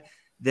said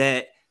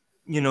that,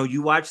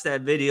 you watched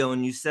that video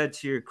and you said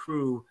to your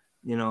crew,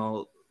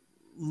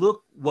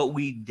 look what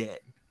we did.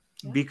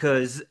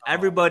 Because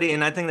everybody,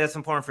 and I think that's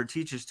important for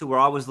teachers too, we're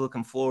always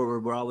looking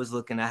forward, we're always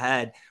looking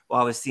ahead, we're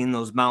always seeing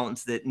those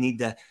mountains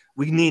that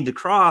we need to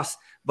cross.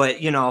 But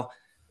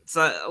it's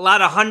a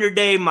lot of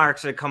 100-day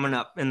marks are coming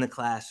up in the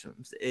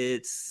classrooms.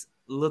 It's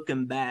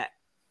looking back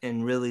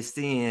and really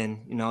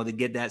seeing, to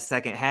get that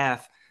second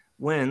half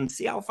win,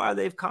 see how far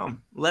they've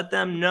come. Let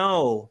them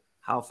know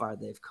how far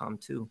they've come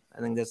too.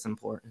 I think that's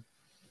important.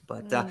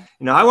 But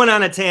I went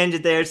on a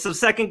tangent there. So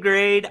second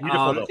grade,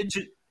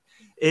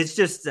 it's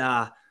just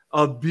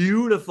a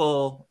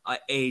beautiful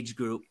age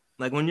group.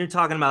 Like when you're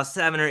talking about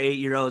 7 or 8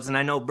 year olds, and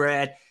I know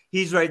Brad,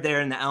 he's right there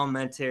in the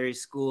elementary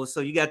school.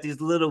 So you got these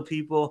little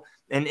people,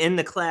 and in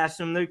the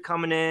classroom, they're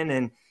coming in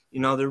and,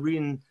 they're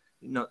reading,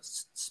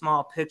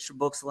 small picture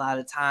books a lot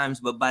of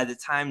times. But by the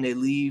time they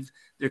leave,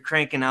 they're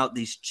cranking out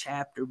these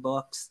chapter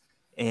books,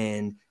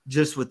 and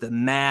just with the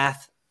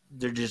math,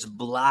 they're just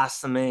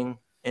blossoming.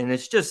 And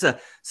it's just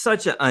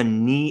such a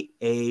neat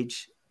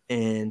age.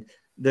 And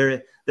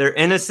they're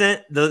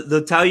innocent.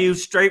 They'll tell you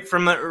straight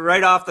from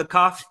right off the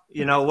cuff,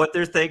 what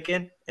they're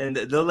thinking, and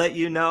they'll let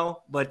you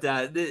know. But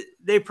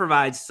they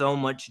provide so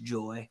much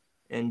joy,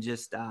 and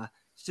just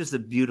it's just a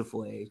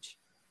beautiful age.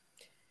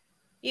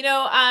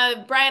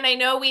 Brian, I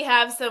know we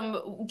have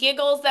some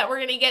giggles that we're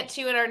going to get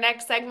to in our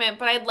next segment,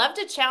 but I'd love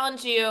to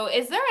challenge you.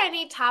 Is there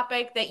any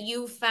topic that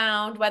you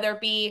found, whether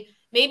it be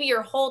maybe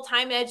your whole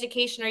time in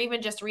education or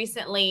even just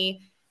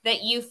recently,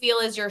 that you feel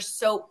is your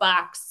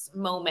soapbox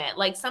moment,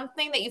 like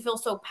something that you feel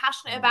so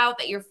passionate about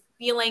that you're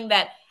feeling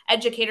that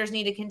educators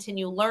need to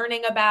continue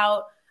learning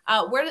about?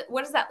 Where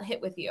does that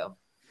hit with you?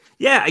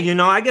 Yeah,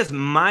 I guess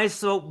my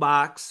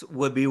soapbox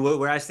would be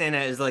where I stand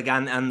at is like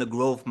on the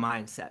growth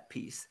mindset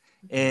piece,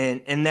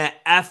 and that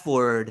F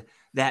word,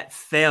 that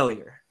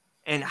failure,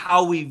 and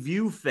how we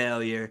view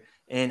failure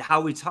and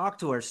how we talk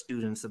to our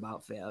students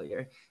about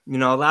failure. A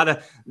lot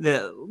of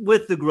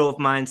with the growth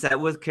mindset,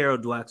 with Carol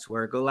Dweck's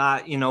work, a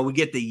lot, we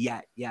get the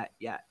yet.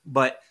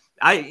 But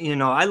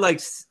I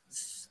like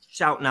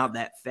shouting out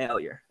that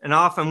failure. And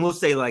often we'll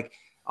say, like,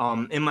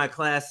 in my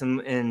class,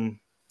 and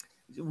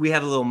we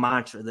have a little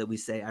mantra that we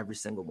say every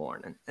single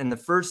morning. And the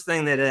first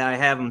thing that I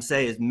have them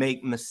say is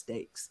make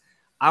mistakes.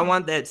 I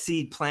want that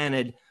seed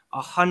planted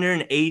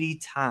 180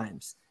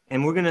 times.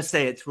 And we're going to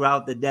say it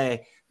throughout the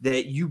day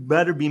that you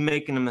better be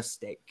making a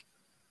mistake,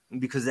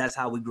 because that's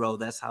how we grow.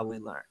 That's how we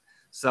learn.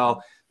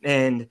 So,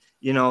 and,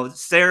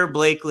 Sarah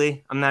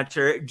Blakely, I'm not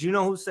sure. Do you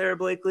know who Sarah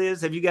Blakely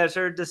is? Have you guys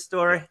heard this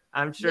story?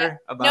 I'm sure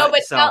about no, but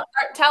it. So,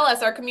 tell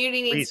us. Our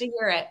community needs to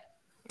hear it.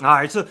 All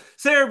right. So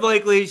Sarah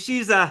Blakely,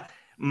 she's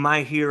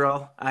my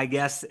hero, I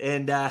guess.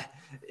 And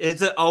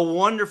it's a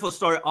wonderful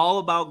story all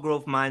about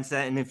growth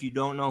mindset. And if you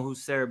don't know who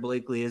Sarah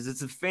Blakely is,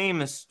 it's a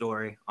famous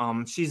story.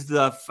 She's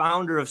the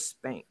founder of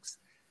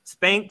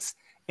Spanx.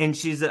 And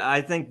she's,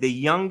 I think, the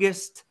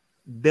youngest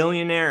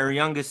billionaire or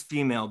youngest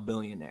female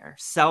billionaire,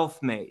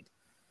 self-made.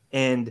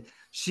 And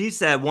she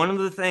said one of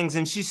the things,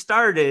 and she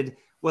started,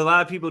 what a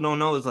lot of people don't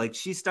know is like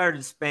she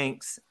started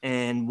Spanx,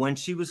 and when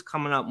she was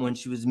coming up, when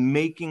she was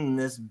making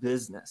this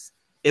business,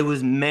 it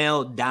was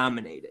male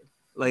dominated.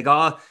 Like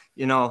all,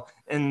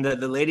 in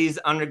the ladies'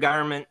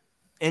 undergarment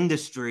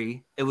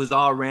industry, it was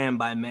all ran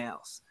by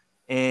males.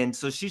 And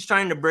so she's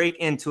trying to break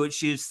into it.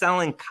 She was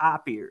selling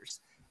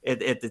copiers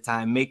at the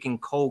time, making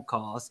cold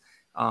calls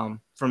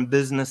from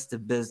business to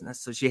business.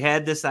 So she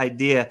had this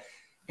idea,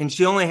 and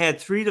she only had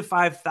 $3,000 to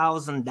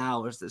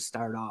 $5,000 to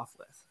start off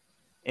with.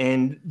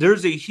 And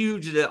there's a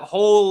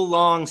whole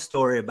long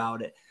story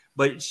about it.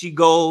 But she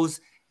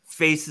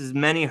faces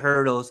many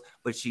hurdles,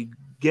 but she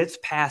gets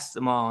past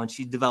them all, and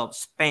she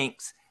develops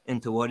Spanx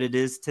into what it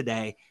is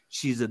today.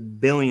 She's a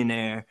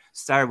billionaire,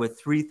 started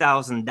with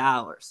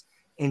 $3,000.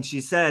 And she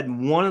said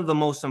one of the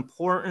most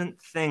important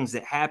things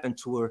that happened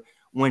to her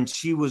when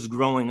she was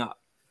growing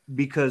up,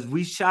 because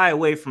we shy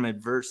away from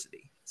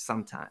adversity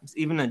sometimes,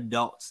 even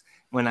adults.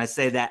 When I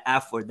say that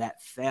F word,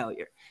 that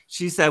failure,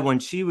 she said when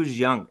she was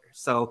younger,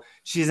 so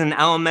she's in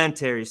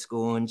elementary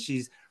school, and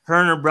her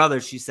and her brother,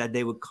 she said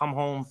they would come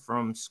home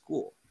from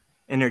school,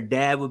 and her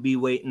dad would be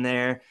waiting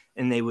there,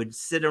 and they would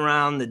sit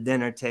around the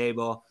dinner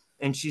table.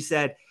 And she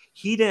said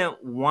he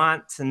didn't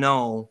want to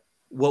know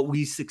what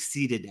we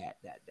succeeded at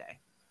that day.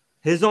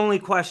 His only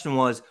question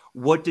was,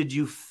 what did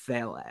you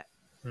fail at?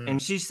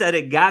 And she said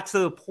it got to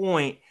the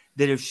point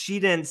that if she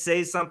didn't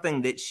say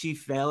something that she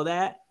failed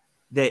at,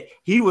 that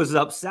he was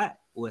upset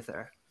with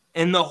her.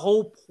 And the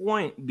whole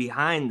point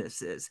behind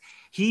this is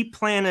he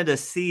planted a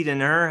seed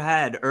in her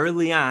head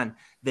early on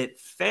that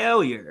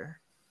failure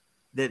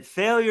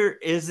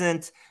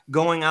isn't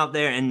going out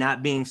there and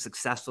not being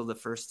successful the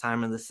first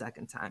time or the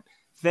second time.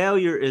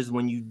 Failure is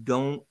when you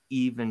don't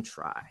even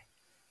try.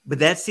 But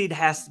that seed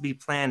has to be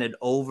planted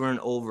over and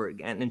over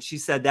again. And she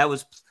said that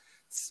was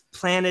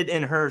planted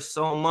in her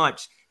so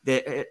much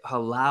that it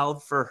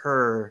allowed for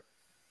her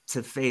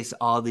to face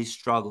all these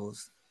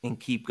struggles and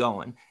keep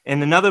going.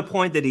 And another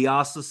point that he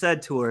also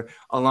said to her,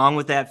 along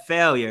with that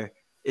failure,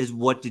 is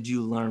what did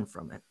you learn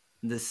from it?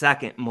 The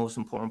second most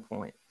important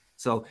point.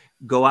 So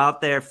go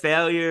out there.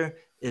 Failure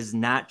is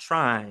not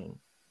trying.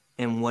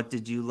 And what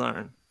did you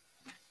learn?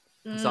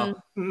 So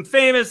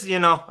famous,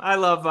 I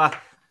love,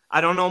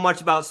 I don't know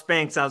much about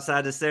Spanx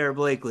outside of Sarah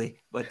Blakely,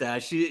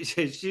 but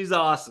she's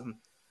awesome.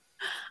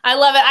 I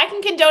love it. I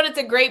can condone it's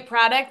a great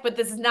product, but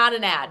this is not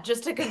an ad,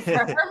 just to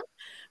confirm.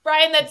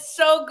 Brian, that's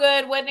so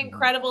good. What an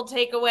incredible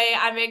takeaway.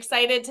 I'm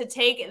excited to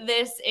take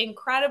this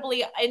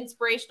incredibly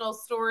inspirational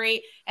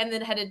story and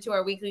then head into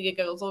our weekly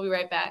giggles. We'll be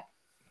right back.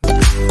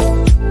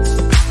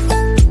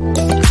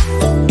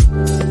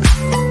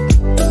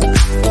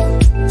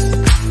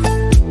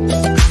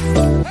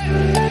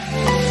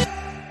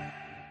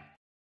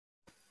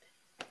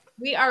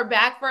 We are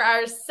back for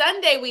our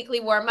Sunday weekly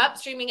warm-up,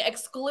 streaming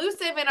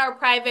exclusive in our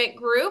private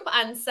group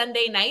on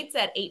Sunday nights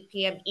at 8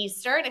 p.m.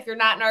 Eastern. If you're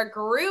not in our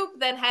group,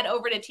 then head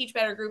over to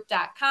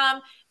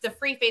teachbettergroup.com. It's a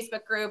free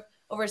Facebook group,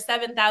 over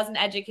 7,000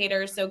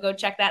 educators, so go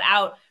check that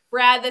out.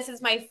 Brad, this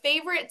is my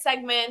favorite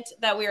segment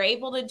that we're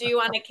able to do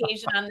on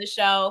occasion on the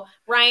show.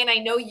 Brian, I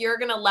know you're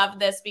going to love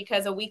this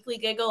because a weekly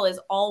giggle is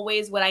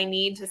always what I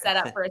need to set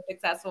up for a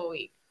successful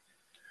week.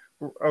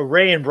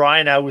 Ray and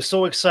Brian, I was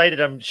so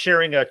excited. I'm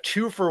sharing a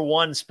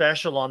 2-for-1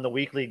 special on the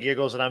weekly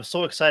giggles, and I'm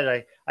so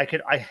excited. I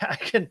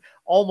can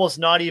almost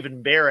not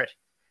even bear it.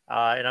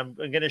 And I'm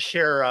going to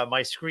share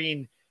my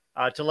screen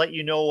to let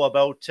you know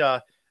about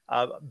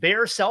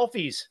bear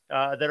selfies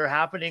that are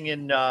happening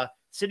in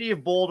city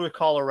of Boulder,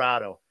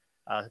 Colorado.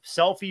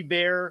 Selfie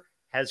Bear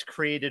has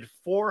created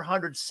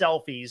 400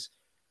 selfies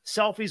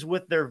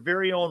with their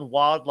very own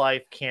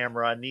wildlife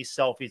camera, and these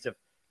selfies have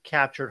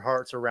captured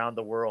hearts around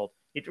the world.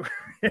 It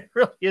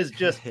really is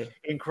just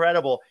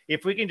incredible.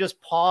 If we can just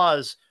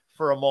pause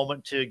for a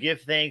moment to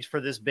give thanks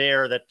for this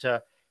bear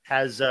that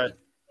has a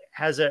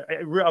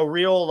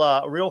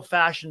real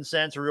fashion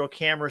sense, a real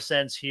camera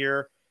sense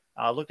here.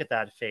 Look at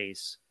that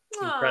face.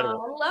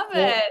 Incredible. Oh, love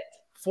it.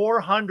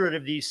 400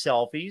 of these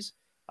selfies.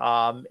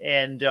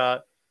 And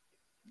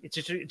it's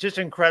just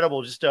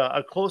incredible. Just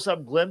a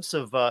close-up glimpse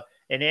of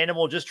an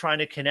animal just trying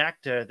to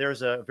connect.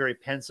 There's a very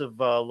pensive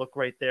look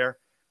right there.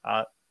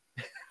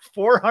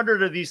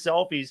 400 of these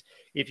selfies.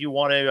 If you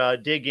want to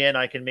dig in,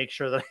 I can make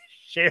sure that I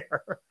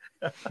share.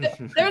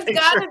 There's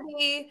got to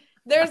be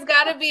There's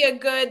got to be a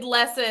good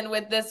lesson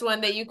with this one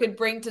that you could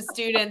bring to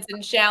students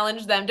and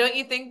challenge them. Don't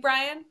you think,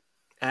 Brian?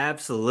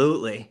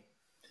 Absolutely.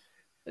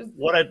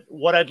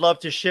 What I'd love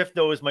to shift,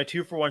 though, is my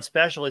 2-for-1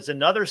 special. It's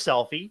another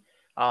selfie.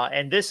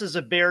 And this is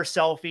a bear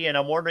selfie. And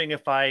I'm wondering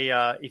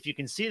if you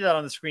can see that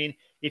on the screen,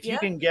 if you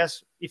can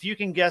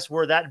guess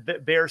where that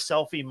bear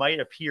selfie might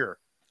appear.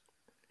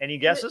 Any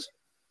guesses?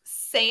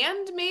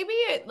 Sand, maybe?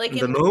 Like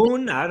the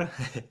moon? I don't.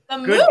 The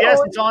moon? Good guess.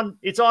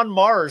 It's on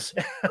Mars.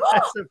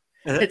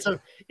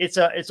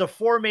 It's a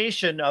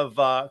formation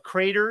of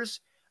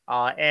craters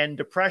and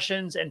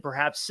depressions and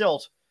perhaps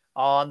silt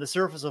on the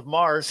surface of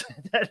Mars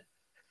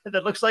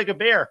that looks like a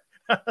bear.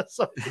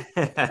 So,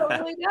 it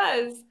totally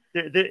does.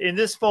 In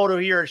this photo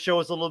here, it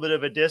shows a little bit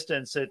of a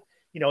distance.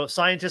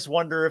 Scientists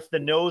wonder if the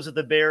nose of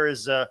the bear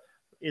is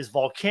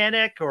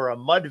volcanic or a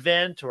mud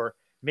vent, or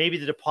maybe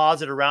the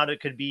deposit around it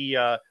could be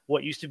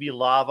what used to be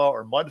lava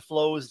or mud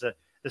flows.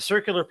 The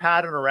circular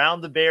pattern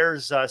around the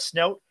bear's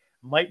snout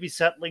might be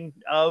settling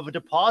of a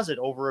deposit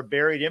over a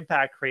buried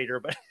impact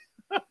crater, but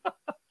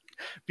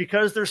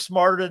because they're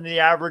smarter than the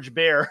average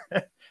bear,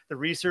 the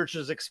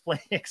researchers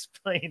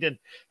explained and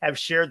have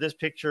shared this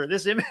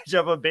image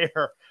of a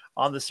bear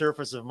on the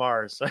surface of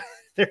Mars. So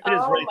there it is,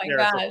 right there.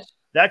 Gosh. So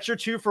that's your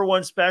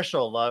 2-for-1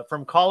 special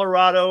from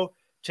Colorado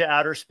to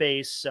outer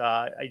space.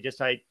 I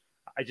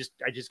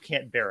just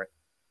can't bear it.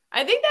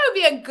 I think that would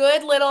be a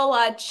good little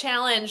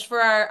challenge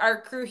for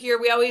our crew here.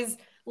 We always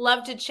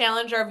love to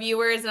challenge our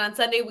viewers, and on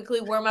Sunday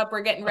Weekly Warm Up,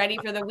 we're getting ready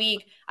for the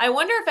week. I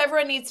wonder if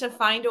everyone needs to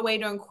find a way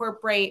to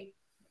incorporate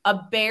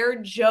a bear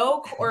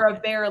joke or a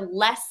bear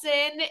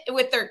lesson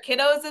with their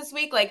kiddos this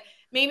week. Like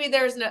maybe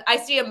I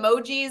see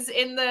emojis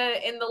in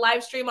the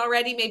live stream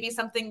already, maybe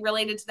something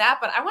related to that,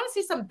 but I want to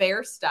see some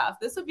bear stuff.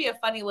 This would be a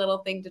funny little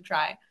thing to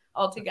try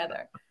all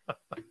together.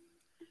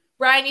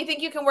 Brian, you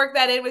think you can work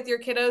that in with your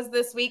kiddos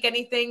this week?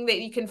 Anything that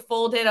you can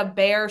fold in a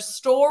bear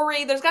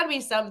story? There's got to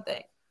be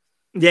something.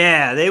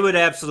 Yeah, they would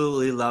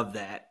absolutely love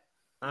that.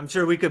 I'm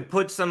sure we could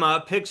put some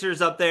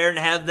pictures up there and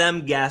have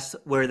them guess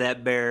where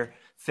that bear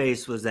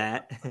face was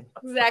at.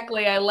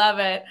 Exactly. I love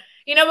it.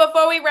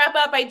 Before we wrap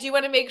up, I do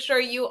want to make sure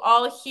you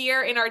all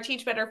here in our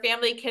Teach Better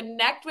family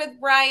connect with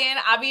Brian,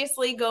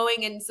 obviously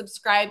going and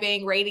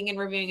subscribing, rating and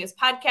reviewing his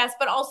podcast,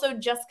 but also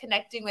just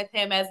connecting with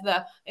him as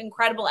the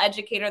incredible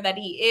educator that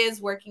he is,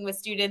 working with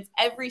students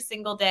every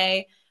single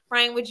day.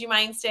 Brian, would you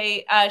mind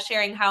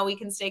sharing how we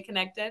can stay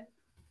connected?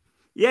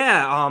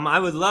 Yeah, I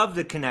would love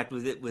to connect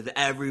with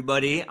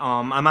everybody.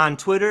 I'm on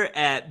Twitter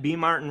at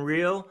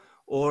bmartinreal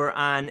or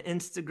on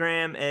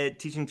Instagram at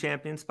Teaching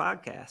Champions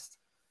Podcast.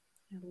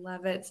 I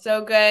love it.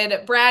 So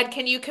good. Brad,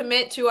 can you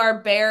commit to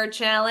our bear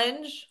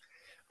challenge?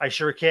 I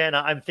sure can.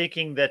 I'm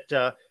thinking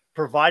that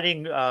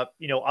providing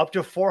up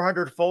to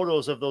 400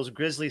 photos of those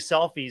grizzly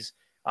selfies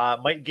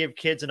might give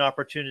kids an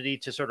opportunity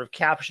to sort of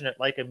caption it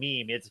like a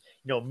meme. It's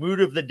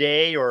mood of the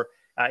day, or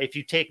if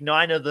you take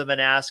 9 of them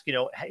and ask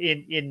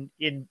in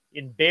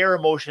bear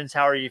emotions,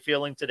 how are you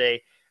feeling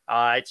today?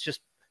 It's just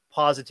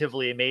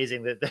positively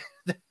amazing that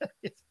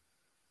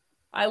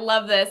I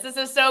love this. This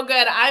is so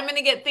good. I'm going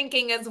to get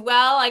thinking as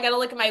well. I got to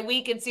look at my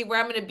week and see where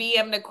I'm going to be.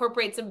 I'm going to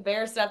incorporate some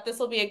bear stuff. This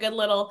will be a good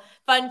little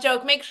fun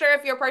joke. Make sure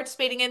if you're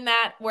participating in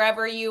that,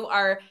 wherever you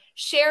are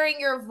sharing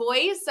your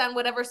voice on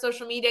whatever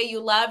social media you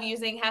love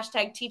using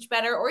hashtag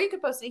 #TeachBetter, or you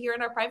could post it here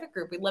in our private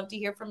group. We'd love to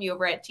hear from you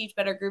over at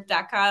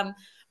teachbettergroup.com.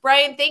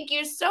 Brian, thank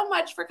you so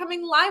much for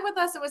coming live with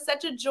us. It was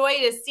such a joy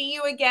to see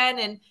you again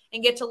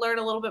and get to learn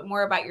a little bit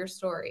more about your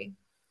story.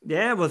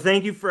 Yeah, well,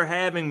 thank you for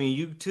having me.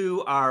 You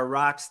two are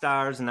rock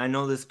stars, and I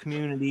know this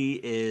community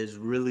is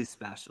really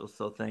special,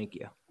 so thank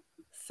you.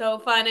 So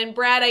fun. And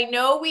Brad, I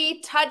know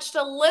we touched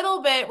a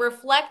little bit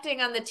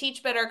reflecting on the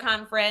Teach Better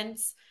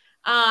conference.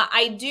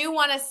 I do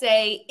want to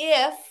say,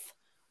 if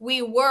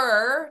we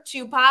were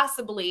to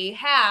possibly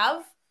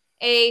have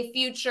a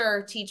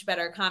future Teach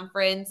Better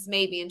conference,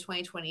 maybe in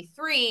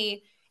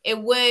 2023,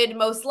 it would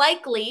most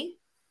likely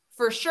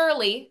for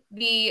surely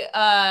be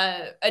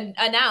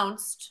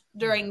announced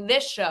during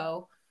this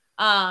show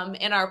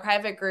in our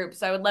private group.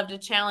 So I would love to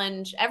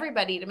challenge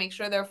everybody to make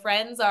sure their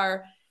friends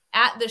are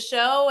at the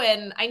show.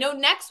 And I know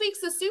next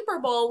week's the Super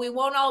Bowl. We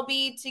won't all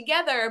be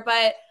together,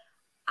 but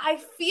I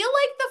feel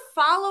like the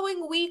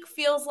following week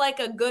feels like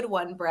a good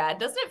one, Brad.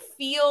 Doesn't it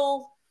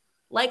feel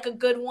like a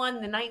good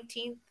one, the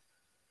 19th?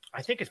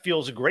 I think it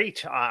feels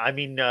great.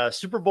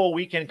 Super Bowl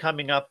weekend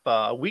coming up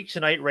a week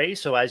tonight, Ray.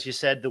 So as you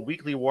said, the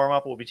weekly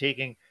warm-up will be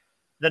taking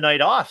the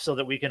night off so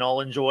that we can all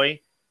enjoy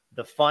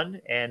the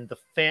fun and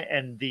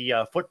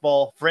the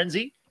football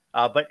frenzy.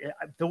 But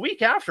the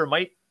week after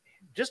might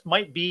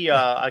be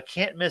a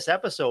can't miss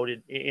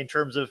episode in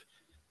terms of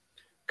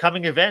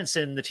coming events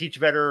in the Teach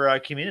Better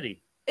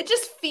community. It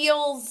just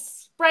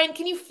feels, Brian,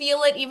 can you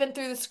feel it even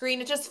through the screen?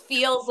 It just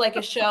feels like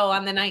a show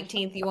on the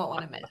 19th you won't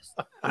want to miss.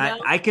 You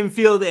know? I can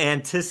feel the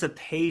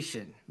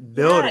anticipation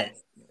building.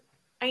 Yes.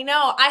 I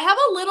know. I have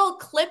a little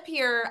clip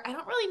here. I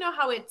don't really know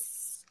how it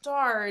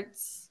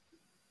starts.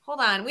 Hold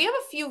on. We have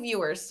a few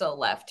viewers still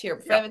left here.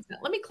 Yep.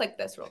 Let me click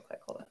this real quick.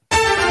 Hold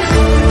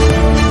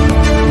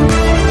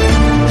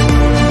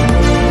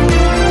on.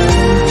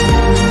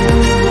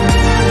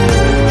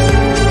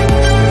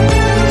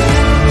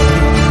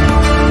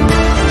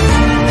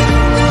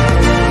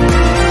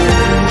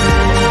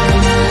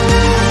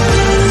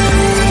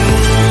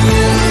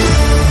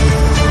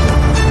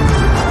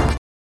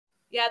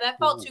 that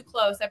felt too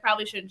close. I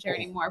probably shouldn't share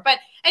anymore. But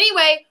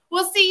anyway,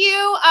 we'll see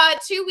you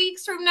 2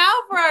 weeks from now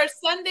for our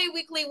Sunday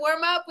weekly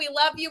warm-up. We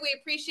love you. We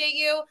appreciate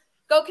you.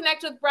 Go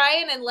connect with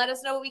Brian and let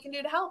us know what we can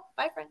do to help.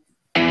 Bye, friends.